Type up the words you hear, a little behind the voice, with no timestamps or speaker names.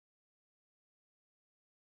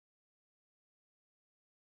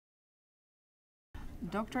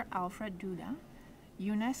Dr. Alfred Duda,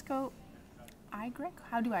 UNESCO IGRAC.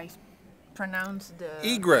 How do I pronounce the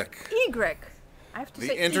IGRAC. IGRAC. I have to say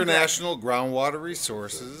The International Groundwater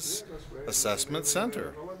Resources Assessment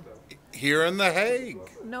Center. Here in The Hague.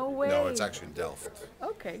 No way. No, it's actually in Delft.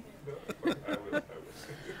 Okay.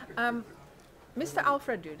 Mr.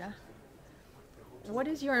 Alfred Duda, what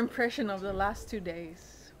is your impression of the last 2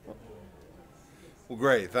 days? Well,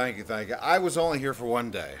 great. Thank you. Thank you. I was only here for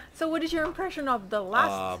 1 day. So what is your impression of the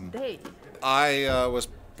last day? I was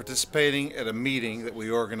participating at a meeting that we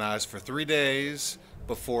organized for 3 days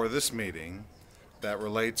before this meeting that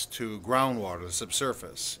relates to groundwater, the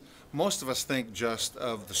subsurface. Most of us think just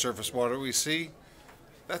of the surface water we see.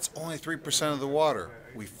 That's only 3% of the water.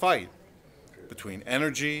 We fight between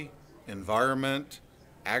energy, environment,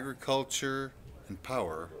 agriculture, and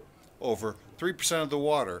power over 3% of the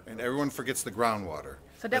water, and everyone forgets the groundwater.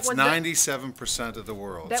 So that's 97% of the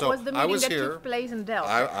world. That so was the meeting that here, took place in Delft.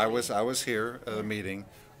 I was here at a meeting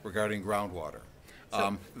regarding groundwater.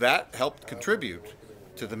 That helped contribute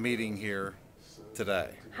to the meeting here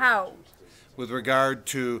today. How? With regard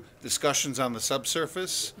to discussions on the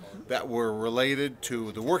subsurface that were related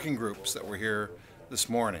to the working groups that were here this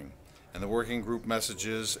morning. And the working group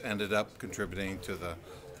messages ended up contributing to the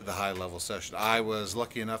high-level session. I was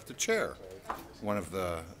lucky enough to chair one of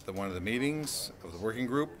the meetings of the working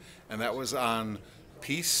group, and that was on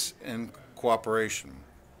peace and cooperation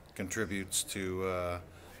contributes to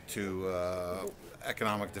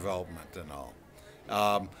economic development and all.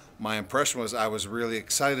 My impression was I was really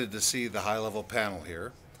excited to see the high-level panel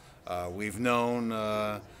here. We've known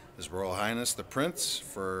His Royal Highness the Prince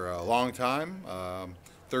for a long time,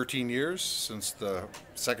 13 years since the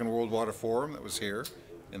Second World Water Forum that was here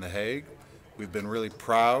in The Hague. We've been really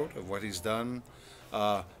proud of what he's done.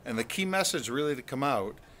 And the key message really to come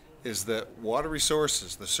out is that water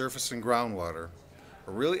resources, the surface and groundwater,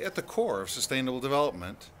 are really at the core of sustainable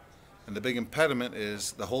development. And the big impediment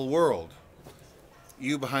is the whole world.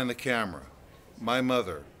 You behind the camera, my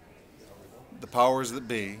mother, the powers that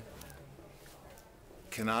be,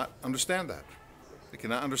 cannot understand that. They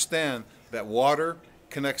cannot understand that water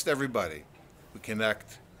connects everybody. We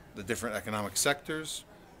connect the different economic sectors.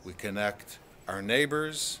 We connect our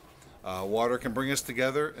neighbors. Water can bring us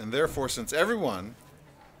together, and therefore, since everyone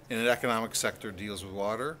in an economic sector deals with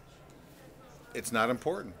water, it's not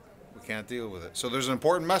important. We can't deal with it. So there's an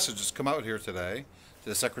important message that's come out here today to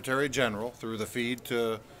the Secretary General through the feed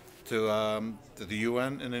to the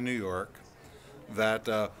UN and in New York,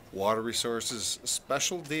 that water resources a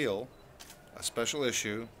special deal, a special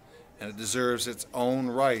issue, and it deserves its own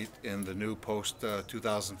right in the new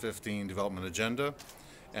post-2015 development agenda.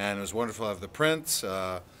 And it was wonderful to have the Prince,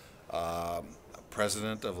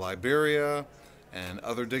 President of Liberia, and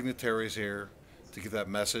other dignitaries here to give that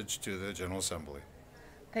message to the General Assembly.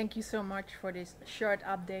 Thank you so much for this short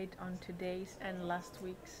update on today's and last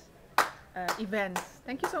week's events.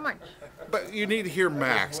 Thank you so much. But you need to hear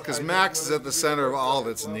Max, because Max is at the center of all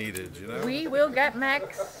that's needed, you know? We will get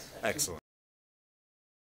Max. Excellent.